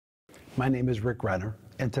My name is Rick Renner,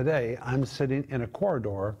 and today I'm sitting in a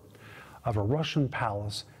corridor of a Russian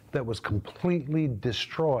palace that was completely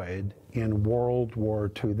destroyed in World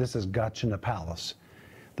War II. This is Gatchina Palace.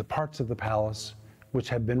 The parts of the palace which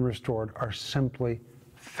have been restored are simply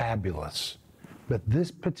fabulous. But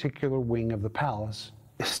this particular wing of the palace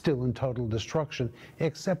is still in total destruction,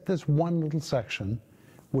 except this one little section,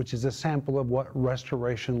 which is a sample of what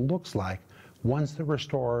restoration looks like once the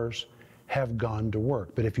restorers have gone to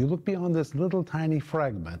work. But if you look beyond this little tiny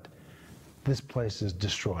fragment, this place is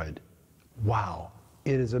destroyed. Wow.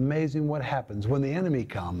 It is amazing what happens when the enemy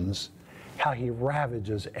comes, how he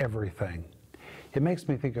ravages everything. It makes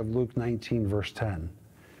me think of Luke 19, verse 10,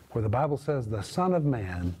 where the Bible says, "The Son of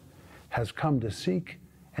Man has come to seek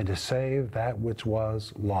and to save that which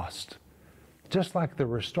was lost." Just like the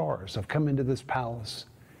restorers have come into this palace,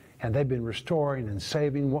 and they've been restoring and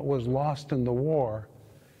saving what was lost in the war,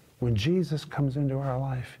 when Jesus comes into our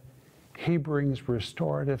life, he brings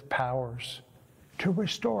restorative powers to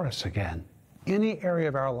restore us again. Any area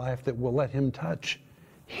of our life that will let him touch,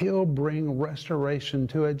 he'll bring restoration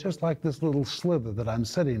to it, just like this little slither that I'm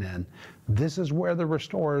sitting in. This is where the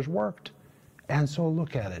restorers worked. And so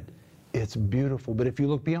look at it. It's beautiful. But if you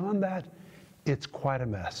look beyond that, it's quite a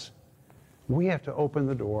mess. We have to open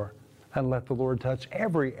the door and let the Lord touch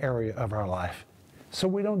every area of our life, so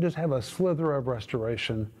we don't just have a slither of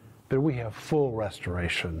restoration, but we have full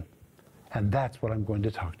restoration. And that's what I'm going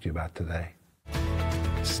to talk to you about today.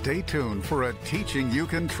 Stay tuned for a teaching you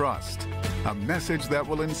can trust, a message that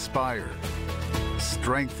will inspire,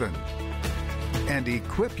 strengthen, and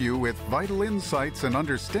equip you with vital insights and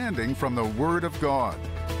understanding from the Word of God.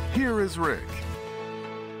 Here is Rick.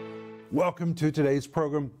 Welcome to today's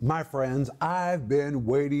program. My friends, I've been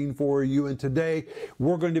waiting for you, and today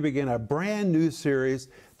we're going to begin a brand new series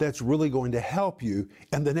that's really going to help you.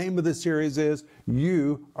 And the name of the series is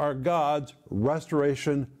You Are God's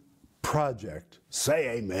Restoration Project.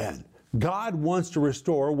 Say amen. God wants to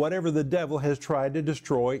restore whatever the devil has tried to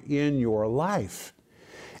destroy in your life.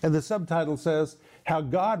 And the subtitle says, How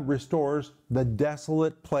God Restores the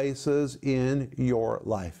Desolate Places in Your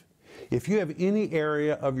Life. If you have any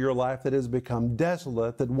area of your life that has become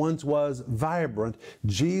desolate, that once was vibrant,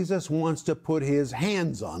 Jesus wants to put his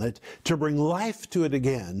hands on it to bring life to it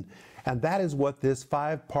again. And that is what this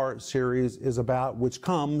 5-part series is about, which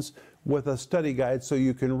comes with a study guide so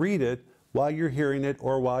you can read it while you're hearing it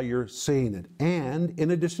or while you're seeing it. And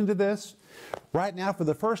in addition to this, right now for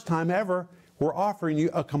the first time ever, we're offering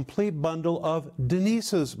you a complete bundle of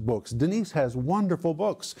Denise's books. Denise has wonderful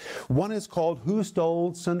books. One is called Who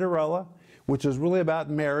Stole Cinderella, which is really about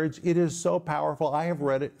marriage. It is so powerful. I have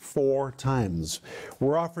read it 4 times.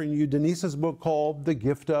 We're offering you Denise's book called The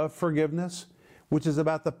Gift of Forgiveness, which is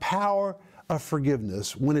about the power of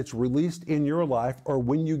forgiveness when it's released in your life or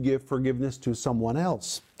when you give forgiveness to someone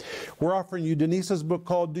else. We're offering you Denise's book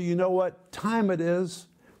called Do You Know What Time It Is?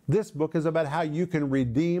 This book is about how you can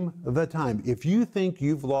redeem the time. If you think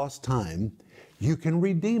you've lost time, you can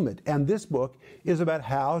redeem it. And this book is about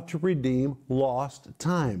how to redeem lost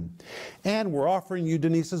time. And we're offering you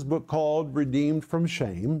Denise's book called Redeemed from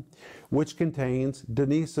Shame, which contains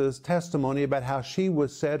Denise's testimony about how she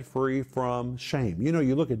was set free from shame. You know,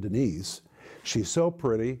 you look at Denise, she's so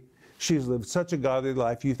pretty. She's lived such a godly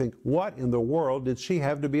life. You think, what in the world did she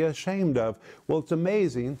have to be ashamed of? Well, it's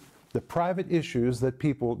amazing the private issues that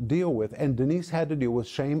people deal with. And Denise had to deal with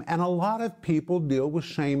shame, and a lot of people deal with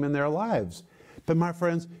shame in their lives. But my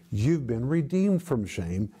friends, you've been redeemed from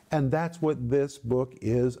shame, and that's what this book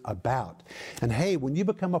is about. And hey, when you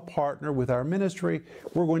become a partner with our ministry,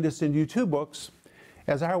 we're going to send you 2 books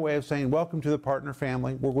as our way of saying, welcome to the partner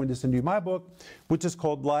family. We're going to send you my book, which is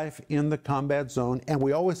called Life in the Combat Zone. And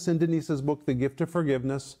we always send Denise's book, The Gift of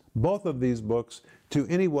Forgiveness, both of these books, to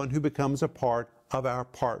anyone who becomes a part of our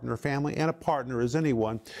partner family. And a partner is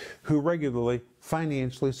anyone who regularly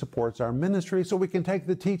financially supports our ministry so we can take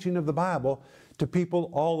the teaching of the Bible to people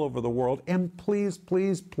all over the world. And please,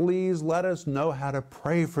 please, please let us know how to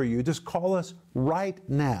pray for you. Just call us right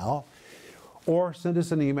now or send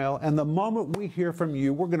us an email. And the moment we hear from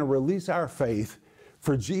you, we're going to release our faith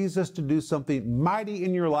for Jesus to do something mighty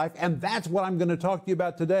in your life. And that's what I'm going to talk to you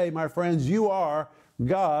about today, my friends. You are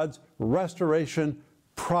God's restoration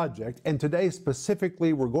project. And today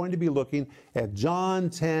specifically, we're going to be looking at John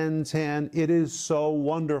 10:10. It is so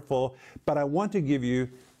wonderful, but I want to give you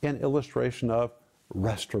an illustration of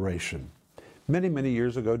restoration. Many, many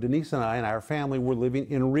years ago, Denise and I and our family were living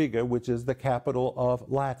in Riga, which is the capital of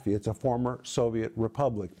Latvia. It's a former Soviet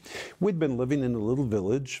republic. We'd been living in a little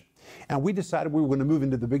village, and we decided we were going to move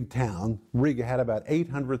into the big town. Riga had about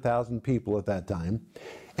 800,000 people at that time.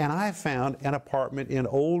 and I found an apartment in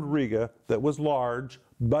Old Riga that was large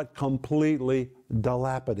but completely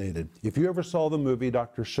dilapidated. If you ever saw the movie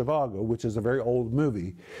Dr. Zhivago, which is a very old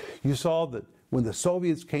movie, you saw that when the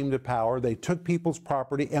Soviets came to power, they took people's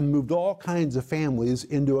property and moved all kinds of families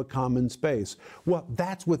into a common space. Well,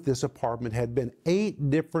 that's what this apartment had been. 8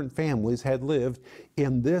 different families had lived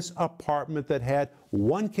in this apartment that had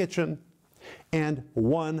 1 kitchen and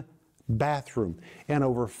 1 bathroom. And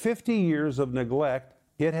over 50 years of neglect,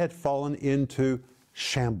 it had fallen into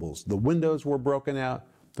shambles. The windows were broken out.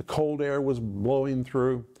 The cold air was blowing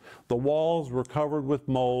through. The walls were covered with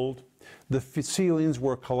mold. The ceilings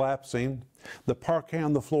were collapsing. The parquet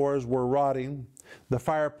on the floors were rotting. The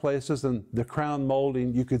fireplaces and the crown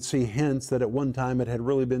molding, you could see hints that at one time it had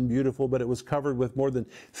really been beautiful, but it was covered with more than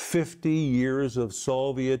 50 years of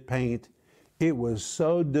Soviet paint. It was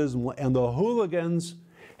so dismal, and the hooligans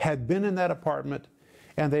had been in that apartment,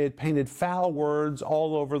 and they had painted foul words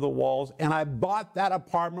all over the walls, and I bought that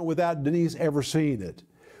apartment without Denise ever seeing it.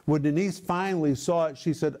 When Denise finally saw it,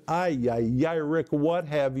 she said, "Ay, ay, ay, Rick, what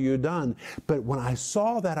have you done?" But when I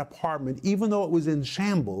saw that apartment, even though it was in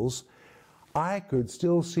shambles, I could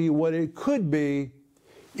still see what it could be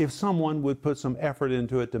if someone would put some effort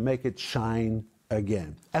into it to make it shine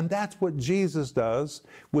again. And that's what Jesus does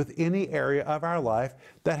with any area of our life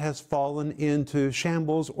that has fallen into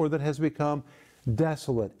shambles or that has become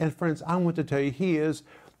desolate. And friends, I want to tell you, He is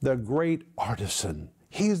the great artisan.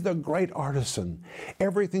 He's the great artisan.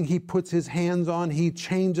 Everything He puts His hands on, He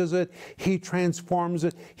changes it, He transforms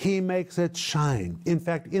it, He makes it shine. In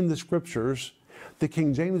fact, in the Scriptures, the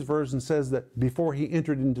King James Version says that before He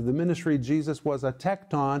entered into the ministry, Jesus was a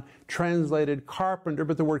tekton, translated carpenter,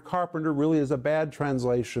 but the word carpenter really is a bad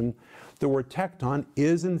translation. The word tekton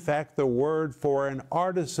is in fact the word for an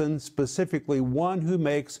artisan, specifically one who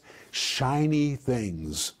makes shiny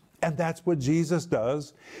things. And that's what Jesus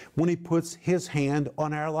does when He puts His hand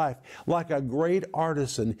on our life. Like a great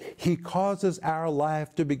artisan, He causes our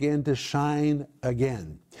life to begin to shine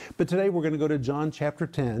again. But today we're going to go to John chapter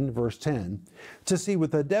 10, verse 10, to see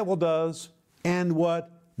what the devil does and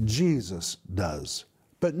what Jesus does.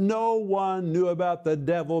 But no one knew about the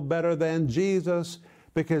devil better than Jesus,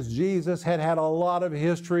 because Jesus had had a lot of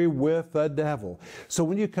history with the devil. So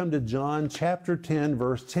when you come to John chapter 10,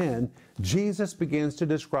 verse 10, Jesus begins to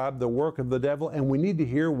describe the work of the devil, and we need to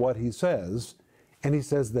hear what He says. And He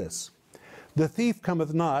says this, "The thief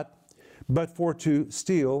cometh not, but for to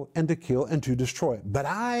steal and to kill and to destroy. But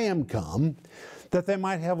I am come, that they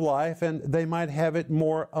might have life, and they might have it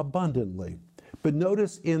more abundantly." But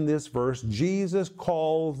notice in this verse, Jesus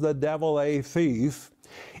calls the devil a thief.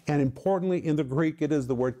 And importantly, in the Greek, it is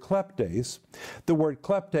the word kleptes. The word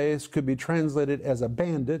kleptes could be translated as a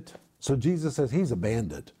bandit. So Jesus says he's a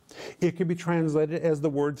bandit. It could be translated as the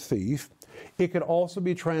word thief. It could also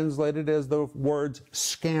be translated as the words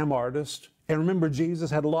scam artist. And remember,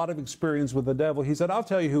 Jesus had a lot of experience with the devil. He said, "I'll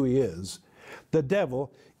tell you who he is. The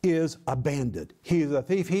devil is a bandit. He is a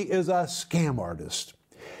thief. He is a scam artist."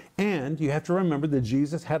 And you have to remember that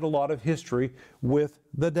Jesus had a lot of history with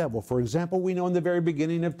the devil. For example, we know in the very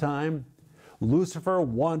beginning of time, Lucifer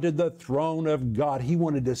wanted the throne of God. He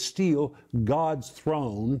wanted to steal God's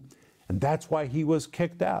throne, and that's why he was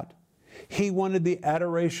kicked out. He wanted the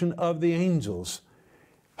adoration of the angels.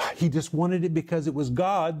 He just wanted it because it was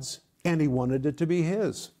God's, and he wanted it to be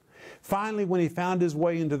his. Finally, when he found his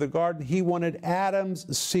way into the garden, he wanted Adam's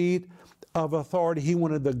seat of authority. He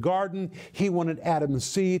wanted the garden. He wanted Adam's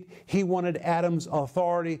seat. He wanted Adam's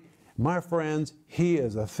authority. My friends, he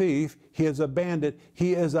is a thief. He is a bandit.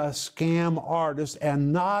 He is a scam artist.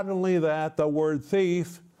 And not only that, the word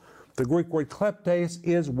thief, the Greek word kleptes,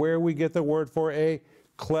 is where we get the word for a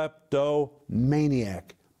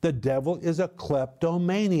kleptomaniac. The devil is a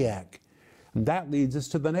kleptomaniac. And that leads us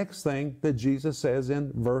to the next thing that Jesus says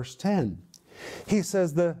in verse 10. He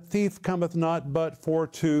says, "The thief cometh not but for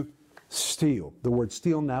to steal." The word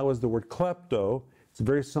steal now is the word klepto. It's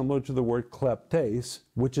very similar to the word kleptes,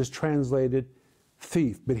 which is translated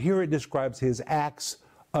thief. But here it describes his acts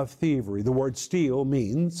of thievery. The word steal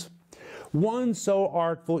means one so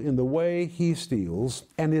artful in the way he steals,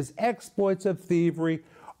 and his exploits of thievery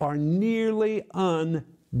are nearly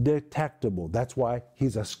undetectable. That's why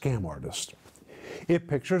he's a scam artist. It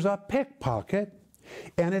pictures a pickpocket,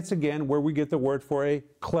 and it's again where we get the word for a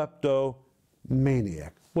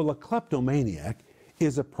kleptomaniac. Well, a kleptomaniac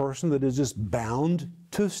is a person that is just bound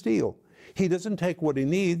to steal. He doesn't take what he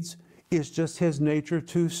needs. It's just his nature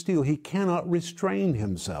to steal. He cannot restrain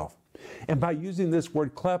himself. And by using this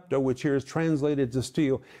word klepto, which here is translated to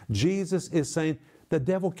steal, Jesus is saying The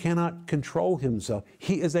devil cannot control himself.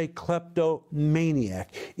 He is a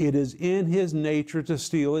kleptomaniac. It is in his nature to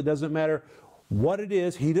steal. It doesn't matter what it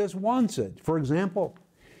is, he just wants it. For example,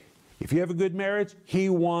 if you have a good marriage, he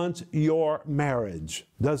wants your marriage.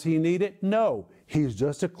 Does he need it? No. He's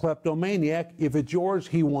just a kleptomaniac. If it's yours,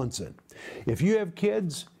 he wants it. If you have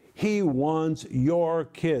kids, he wants your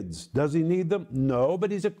kids. Does he need them? No,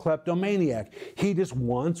 but he's a kleptomaniac. He just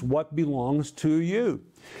wants what belongs to you.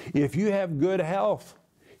 If you have good health,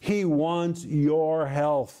 he wants your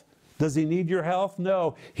health. Does he need your health?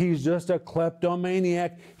 No. He's just a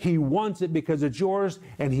kleptomaniac. He wants it because it's yours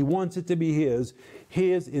and he wants it to be his.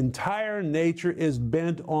 His entire nature is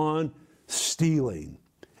bent on stealing.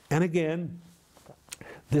 And again,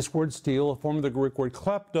 this word steal, a form of the Greek word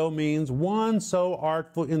klepto, means one so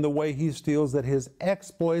artful in the way he steals that his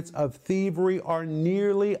exploits of thievery are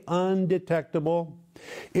nearly undetectable.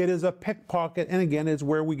 It is a pickpocket, and again, it's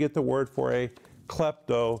where we get the word for a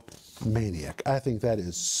kleptomaniac. I think that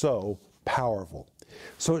is so powerful.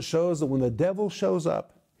 So it shows that when the devil shows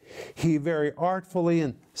up, he very artfully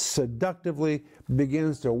and seductively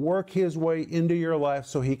begins to work his way into your life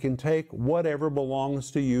so he can take whatever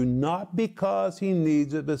belongs to you, not because he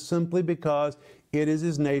needs it, but simply because it is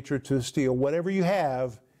his nature to steal. Whatever you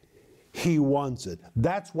have, he wants it.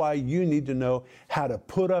 That's why you need to know how to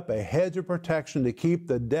put up a hedge of protection to keep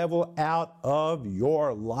the devil out of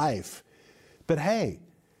your life. But hey,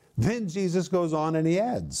 then Jesus goes on and he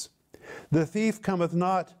adds, "The thief cometh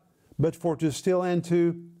not, but for to steal and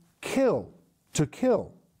to kill." To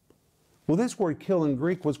kill. Well, this word kill in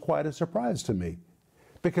Greek was quite a surprise to me,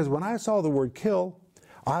 because when I saw the word kill,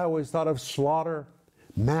 I always thought of slaughter,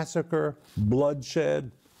 massacre,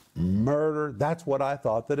 bloodshed, murder. That's what I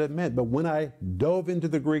thought that it meant. But when I dove into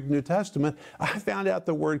the Greek New Testament, I found out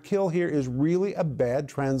the word kill here is really a bad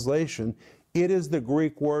translation. It is the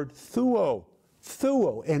Greek word thuo.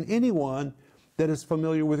 Thuo. And anyone that is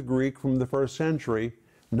familiar with Greek from the first century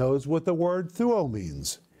knows what the word thuo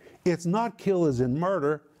means. It's not kill as in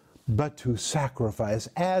murder, but to sacrifice,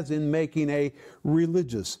 as in making a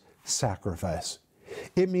religious sacrifice.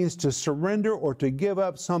 It means to surrender or to give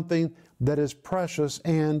up something that is precious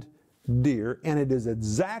and dear, and it is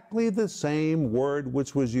exactly the same word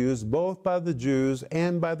which was used both by the Jews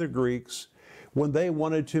and by the Greeks when they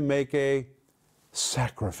wanted to make a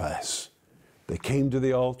sacrifice. They came to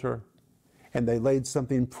the altar and they laid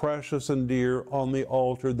something precious and dear on the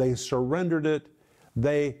altar. They surrendered it.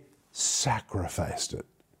 They sacrificed it.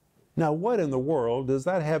 Now, what in the world does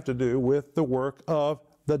that have to do with the work of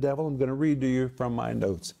the devil? I'm going to read to you from my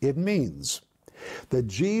notes. It means that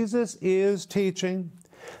Jesus is teaching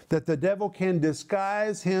that the devil can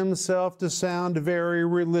disguise himself to sound very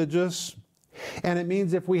religious. And it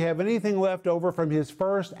means if we have anything left over from his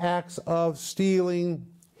first acts of stealing,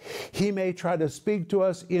 he may try to speak to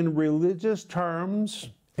us in religious terms,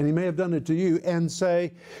 and he may have done it to you, and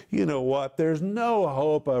say, you know what, there's no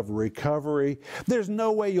hope of recovery. There's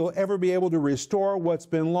no way you'll ever be able to restore what's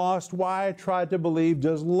been lost. Why try to believe?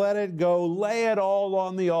 Just let it go. Lay it all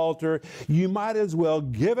on the altar. You might as well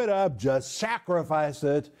give it up. Just sacrifice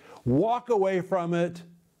it. Walk away from it.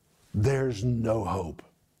 There's no hope.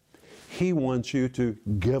 He wants you to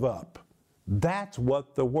give up. That's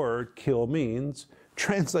what the word kill means,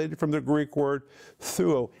 translated from the Greek word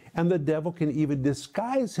thuo. And the devil can even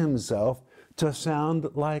disguise himself to sound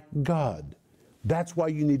like God. That's why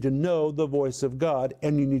you need to know the voice of God,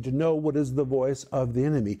 and you need to know what is the voice of the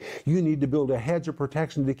enemy. You need to build a hedge of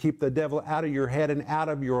protection to keep the devil out of your head and out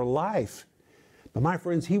of your life. But my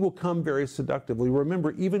friends, he will come very seductively.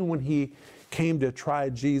 Remember, even when he came to try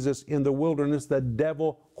Jesus in the wilderness, the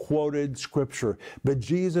devil quoted Scripture. But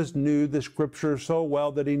Jesus knew the Scripture so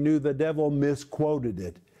well that he knew the devil misquoted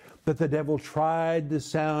it. But the devil tried to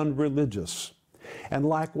sound religious. And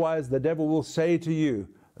likewise, the devil will say to you,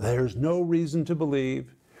 there's no reason to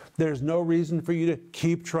believe. There's no reason for you to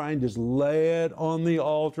keep trying. Just lay it on the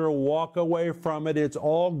altar. Walk away from it. It's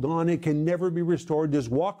all gone. It can never be restored. Just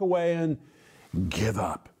walk away and give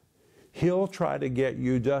up. He'll try to get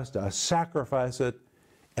you just to sacrifice it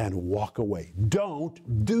and walk away.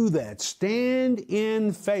 Don't do that. Stand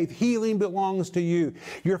in faith. Healing belongs to you.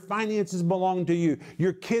 Your finances belong to you.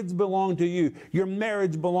 Your kids belong to you. Your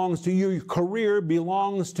marriage belongs to you. Your career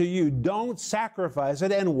belongs to you. Don't sacrifice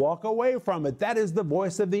it and walk away from it. That is the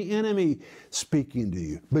voice of the enemy speaking to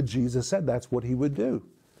you. But Jesus said that's what he would do.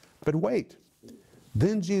 But wait.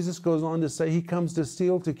 Then Jesus goes on to say he comes to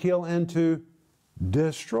steal, to kill, and to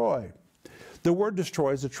destroy. The word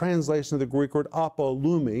destroy is a translation of the Greek word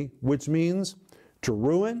apolumi, which means to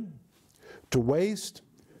ruin, to waste,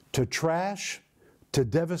 to trash, to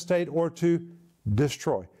devastate, or to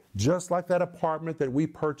destroy. just like that apartment that we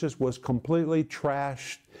purchased was completely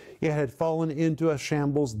trashed, it had fallen into a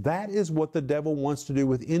shambles. That is what the devil wants to do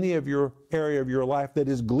with any of your area of your life that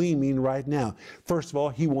is gleaming right now. First of all,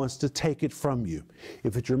 he wants to take it from you.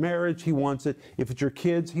 If it's your marriage, he wants it. If it's your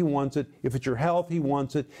kids, he wants it. If it's your health, he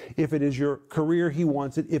wants it. If it is your career, he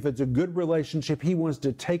wants it. If it's a good relationship, he wants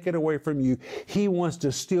to take it away from you. He wants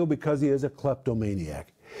to steal because he is a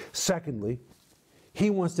kleptomaniac. Secondly, he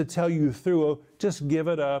wants to tell you just give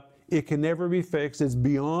it up. It can never be fixed. It's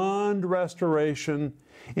beyond restoration.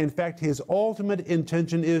 In fact, his ultimate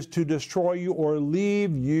intention is to destroy you or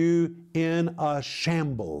leave you in a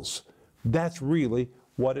shambles. That's really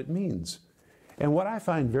what it means. And what I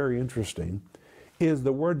find very interesting is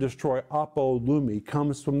the word destroy, apolumi,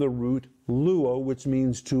 comes from the root luo, which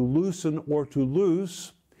means to loosen or to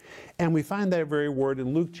loose. And we find that very word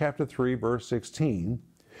in Luke chapter 3, verse 16,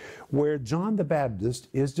 where John the Baptist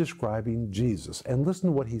is describing Jesus. And listen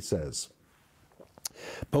to what he says.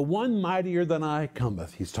 But one mightier than I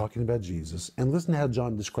cometh. He's talking about Jesus. And listen to how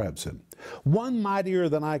John describes him. One mightier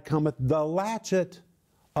than I cometh, the latchet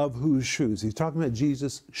of whose shoes. He's talking about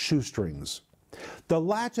Jesus' shoestrings. The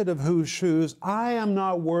latchet of whose shoes I am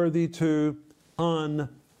not worthy to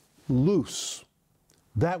unloose.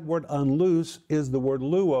 That word unloose is the word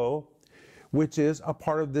luo, which is a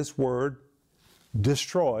part of this word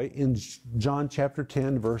destroy in John chapter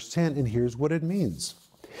 10, verse 10. And here's what it means.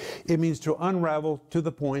 It means to unravel to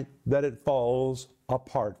the point that it falls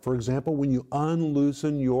apart. For example, when you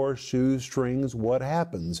unloosen your shoestrings, what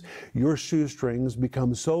happens? Your shoestrings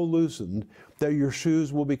become so loosened that your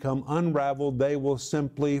shoes will become unraveled. They will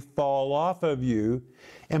simply fall off of you.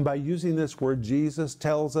 And by using this word, Jesus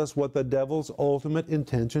tells us what the devil's ultimate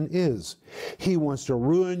intention is. He wants to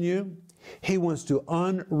ruin you. He wants to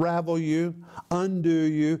unravel you, undo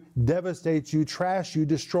you, devastate you, trash you,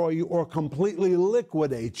 destroy you, or completely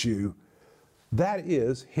liquidate you. That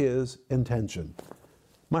is his intention.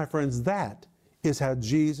 My friends, that is how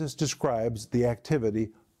Jesus describes the activity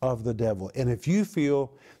of the devil. And if you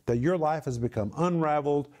feel that your life has become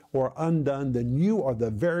unraveled or undone, then you are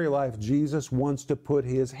the very life Jesus wants to put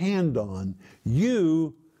his hand on.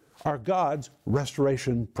 You are God's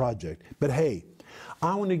restoration project. But hey,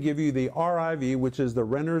 I want to give you the RIV, which is the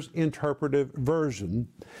Renner's Interpretive Version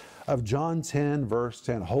of John 10, verse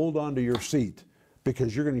 10. Hold on to your seat,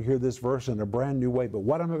 because you're going to hear this verse in a brand new way. But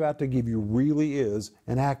what I'm about to give you really is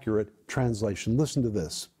an accurate translation. Listen to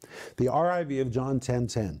this. The RIV of John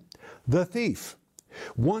 10:10. The thief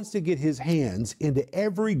wants to get his hands into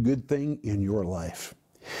every good thing in your life.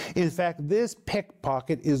 In fact, this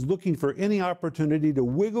pickpocket is looking for any opportunity to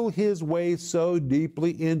wiggle his way so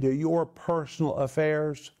deeply into your personal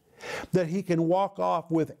affairs that he can walk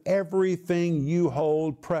off with everything you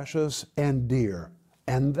hold precious and dear.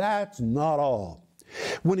 And that's not all.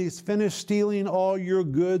 When he's finished stealing all your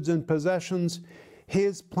goods and possessions,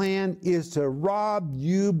 his plan is to rob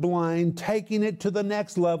you blind, taking it to the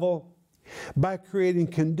next level by creating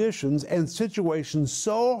conditions and situations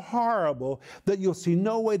so horrible that you'll see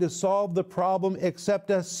no way to solve the problem except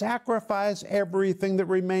to sacrifice everything that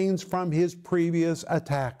remains from his previous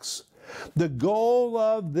attacks. The goal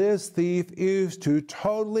of this thief is to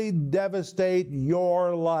totally devastate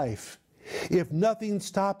your life. If nothing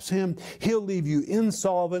stops him, he'll leave you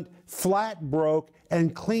insolvent, flat broke,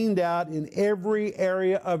 and cleaned out in every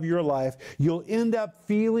area of your life. You'll end up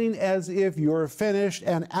feeling as if you're finished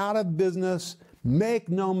and out of business. Make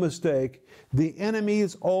no mistake, the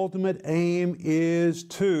enemy's ultimate aim is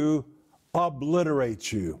to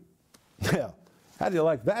obliterate you. Now, how do you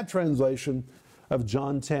like that translation of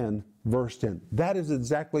John 10, verse 10? That is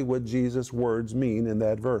exactly what Jesus' words mean in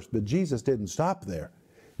that verse. But Jesus didn't stop there.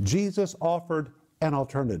 Jesus offered an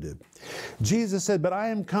alternative. Jesus said, but I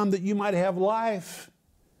am come that you might have life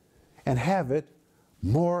and have it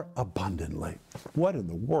more abundantly. What in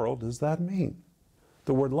the world does that mean?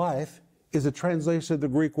 The word life is a translation of the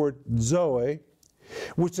Greek word zoe,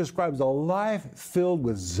 which describes a life filled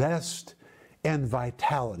with zest and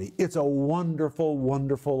vitality. It's a wonderful,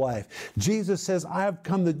 wonderful life. Jesus says, I have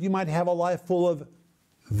come that you might have a life full of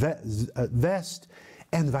zest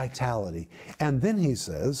and vitality. And then he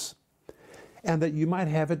says, and that you might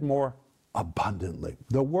have it more abundantly.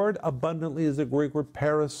 The word abundantly is the Greek word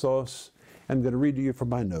perissos. I'm going to read to you from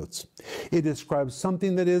my notes. It describes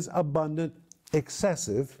something that is abundant,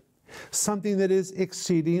 excessive, something that is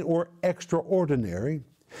exceeding or extraordinary,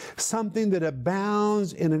 something that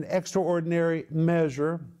abounds in an extraordinary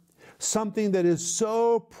measure, something that is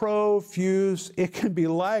so profuse it can be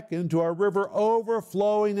likened to a river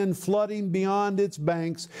overflowing and flooding beyond its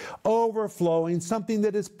banks, overflowing, something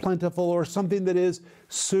that is plentiful or something that is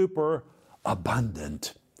super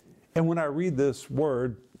abundant. And when I read this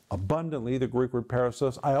word, abundantly, the Greek word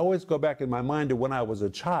perissos, I always go back in my mind to when I was a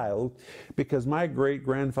child, because my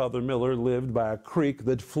great-grandfather Miller lived by a creek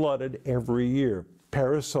that flooded every year.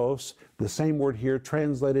 Perissos, the same word here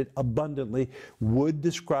translated abundantly, would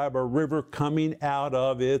describe a river coming out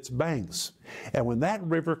of its banks. And when that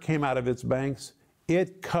river came out of its banks,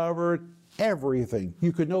 it covered everything.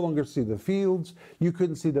 You could no longer see the fields. You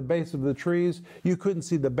couldn't see the base of the trees. You couldn't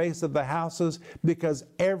see the base of the houses, because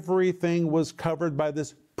everything was covered by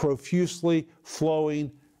this profusely flowing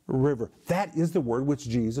river. That is the word which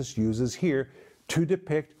Jesus uses here to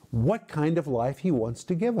depict what kind of life he wants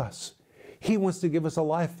to give us. He wants to give us a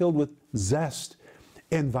life filled with zest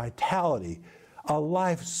and vitality, a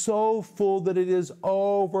life so full that it is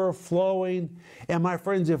overflowing. And my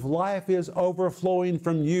friends, if life is overflowing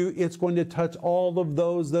from you, it's going to touch all of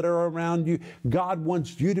those that are around you. God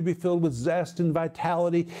wants you to be filled with zest and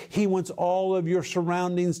vitality. He wants all of your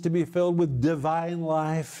surroundings to be filled with divine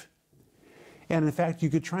life. And in fact, you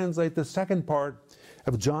could translate the second part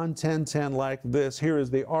of John 10:10 like this. Here is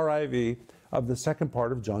the RIV of the second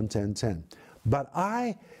part of John 10:10. But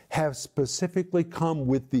I have specifically come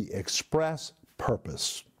with the express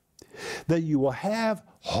purpose that you will have,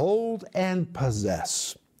 hold, and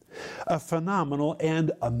possess a phenomenal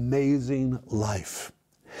and amazing life.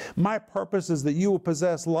 My purpose is that you will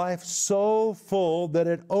possess life so full that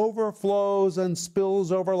it overflows and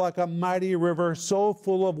spills over like a mighty river, so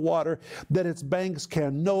full of water that its banks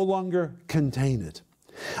can no longer contain it.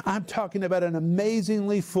 I'm talking about an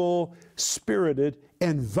amazingly full, spirited,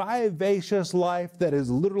 and vivacious life that is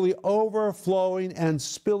literally overflowing and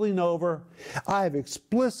spilling over. I've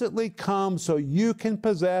explicitly come so you can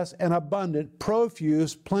possess an abundant,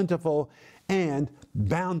 profuse, plentiful, and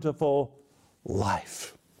bountiful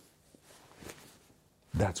life.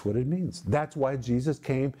 That's what it means. That's why Jesus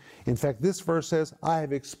came. In fact, this verse says, I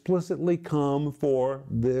have explicitly come for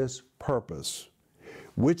this purpose,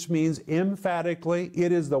 which means emphatically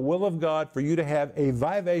it is the will of God for you to have a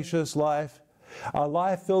vivacious life, a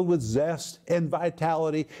life filled with zest and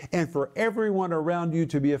vitality, and for everyone around you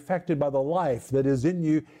to be affected by the life that is in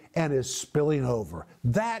you and is spilling over.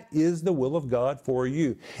 That is the will of God for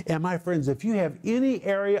you. And my friends, if you have any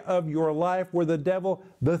area of your life where the devil,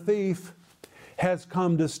 the thief, has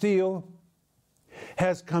come to steal,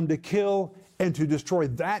 has come to kill, and to destroy,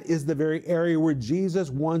 that is the very area where Jesus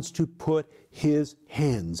wants to put his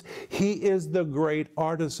hands. He is the great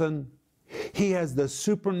artisan. He has the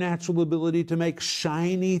supernatural ability to make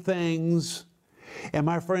shiny things. And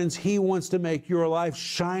my friends, he wants to make your life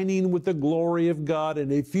shining with the glory of God.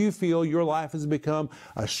 And if you feel your life has become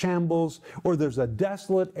a shambles, or there's a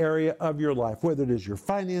desolate area of your life, whether it is your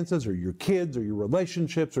finances or your kids or your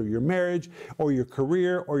relationships or your marriage or your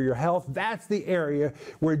career or your health, that's the area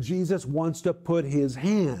where Jesus wants to put his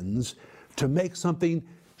hands to make something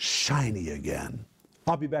shiny again.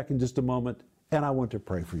 I'll be back in just a moment, and I want to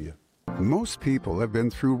pray for you. Most people have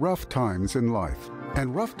been through rough times in life,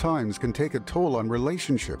 and rough times can take a toll on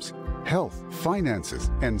relationships, health,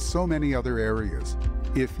 finances, and so many other areas.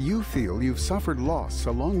 If you feel you've suffered loss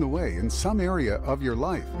along the way in some area of your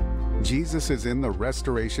life, Jesus is in the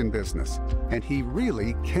restoration business, and he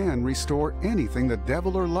really can restore anything the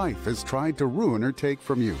devil or life has tried to ruin or take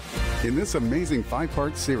from you. In this amazing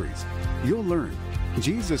 5-part series, you'll learn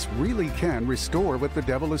Jesus really can restore what the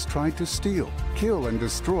devil has tried to steal, kill, and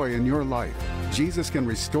destroy in your life. Jesus can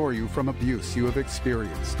restore you from abuse you have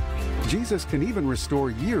experienced. Jesus can even restore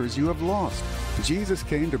years you have lost. Jesus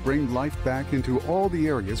came to bring life back into all the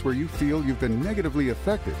areas where you feel you've been negatively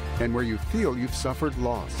affected and where you feel you've suffered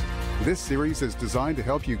loss. This series is designed to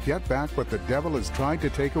help you get back what the devil has tried to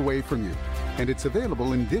take away from you. And it's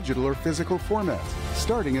available in digital or physical formats,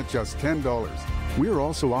 starting at just $10. We're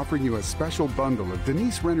also offering you a special bundle of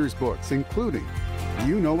Denise Renner's books, including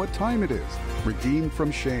You Know What Time It Is, Redeemed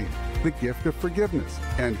from Shame, The Gift of Forgiveness,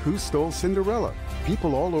 and Who Stole Cinderella?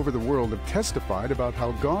 People all over the world have testified about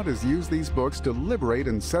how God has used these books to liberate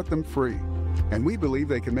and set them free. And we believe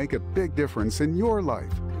they can make a big difference in your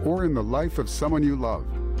life or in the life of someone you love.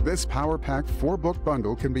 This power-packed 4-book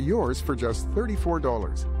bundle can be yours for just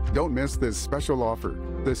 $34. Don't miss this special offer,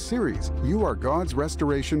 the series You Are God's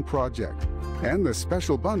Restoration Project, and the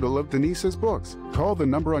special bundle of Denise's books. Call the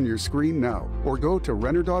number on your screen now or go to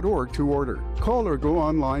Renner.org to order. Call or go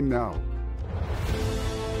online now.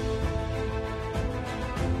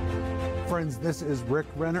 Friends, this is Rick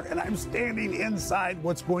Renner, and I'm standing inside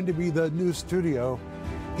what's going to be the new studio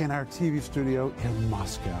in our TV studio in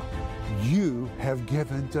Moscow. You have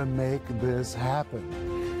given to make this happen.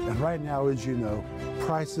 And right now, as you know,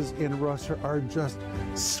 prices in Russia are just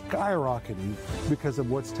skyrocketing because of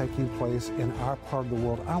what's taking place in our part of the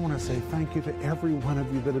world. I want to say thank you to every one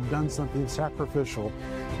of you that have done something sacrificial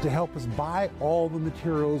to help us buy all the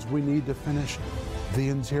materials we need to finish the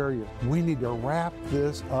interior. We need to wrap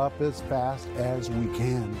this up as fast as we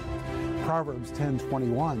can. Proverbs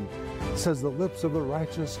 10:21 says, "The lips of the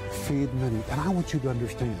righteous feed many." And I want you to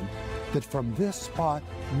understand that from this spot,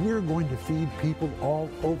 we're going to feed people all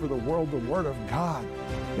over the world the Word of God.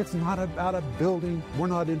 It's not about a building. We're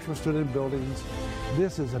not interested in buildings.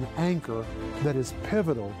 This is an anchor that is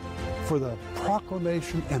pivotal for the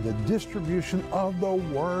proclamation and the distribution of the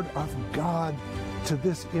Word of God to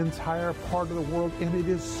this entire part of the world, and it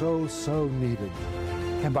is so, so needed.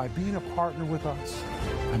 And by being a partner with us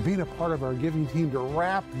and being a part of our giving team to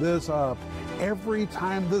wrap this up, every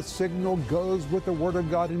time the signal goes with the Word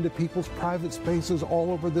of God into people's private spaces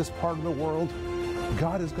all over this part of the world,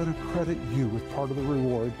 God is going to credit you with part of the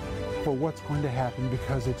reward for what's going to happen,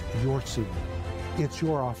 because it's your seed, it's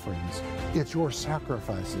your offerings, it's your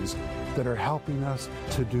sacrifices that are helping us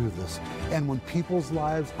to do this. And when people's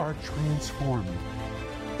lives are transformed,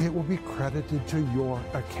 it will be credited to your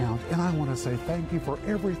account. And I want to say thank you for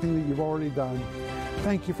everything that you've already done.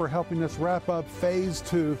 Thank you for helping us wrap up phase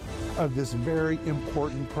 2 of this very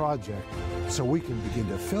important project so we can begin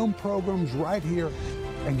to film programs right here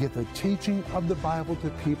and get the teaching of the Bible to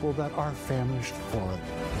people that are famished for it.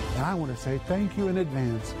 And I want to say thank you in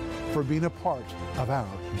advance for being a part of our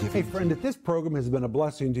giving. Hey friend, if this program has been a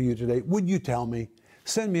blessing to you today, would you tell me?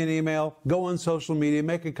 Send me an email, go on social media,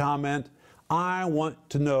 make a comment. I want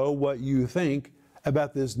to know what you think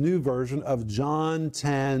about this new version of John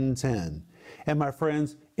 10:10. And my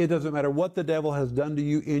friends, it doesn't matter what the devil has done to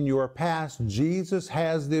you in your past, Jesus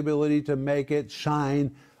has the ability to make it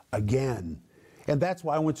shine again. And that's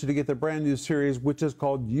why I want you to get the brand new series, which is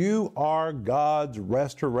called You Are God's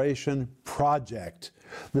Restoration Project.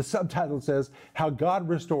 The subtitle says, How God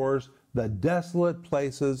Restores the Desolate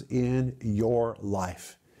Places in Your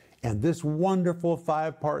Life. And this wonderful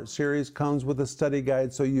 5-part series comes with a study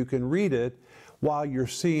guide so you can read it while you're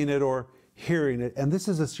seeing it or hearing it. And this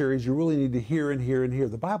is a series you really need to hear and hear and hear.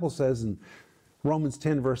 The Bible says in Romans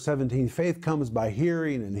 10 verse 17, faith comes by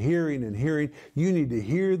hearing and hearing and hearing. You need to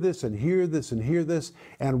hear this and hear this and hear this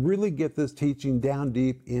and really get this teaching down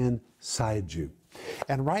deep inside you.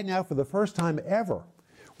 And right now, for the first time ever,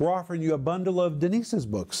 we're offering you a bundle of Denise's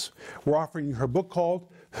books. We're offering you her book called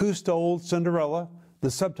Who Stole Cinderella? The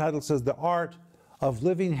subtitle says The Art of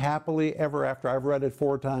Living Happily Ever After. I've read it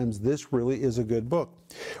 4 times. This really is a good book.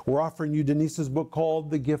 We're offering you Denise's book called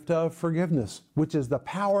The Gift of Forgiveness, which is the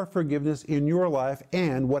power of forgiveness in your life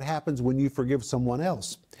and what happens when you forgive someone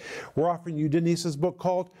else. We're offering you Denise's book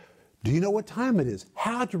called Do You Know What Time It Is?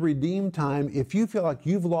 How to Redeem Time. If you feel like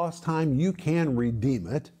you've lost time, you can redeem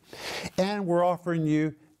it. And we're offering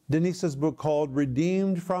you Denise's book called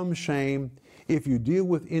Redeemed from Shame. If you deal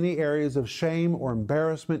with any areas of shame or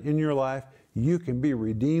embarrassment in your life, you can be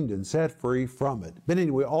redeemed and set free from it. But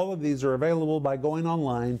anyway, all of these are available by going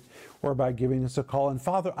online or by giving us a call. And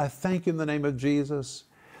Father, I thank you in the name of Jesus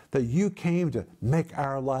that you came to make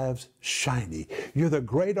our lives shiny. You're the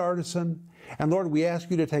great artisan. And Lord, we ask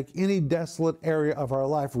you to take any desolate area of our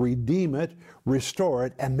life, redeem it, restore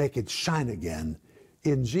it, and make it shine again.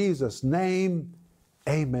 In Jesus' name,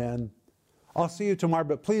 amen. I'll see you tomorrow,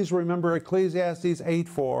 but please remember Ecclesiastes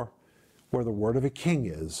 8:4, where the word of a king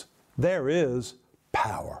is, there is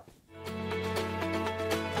power.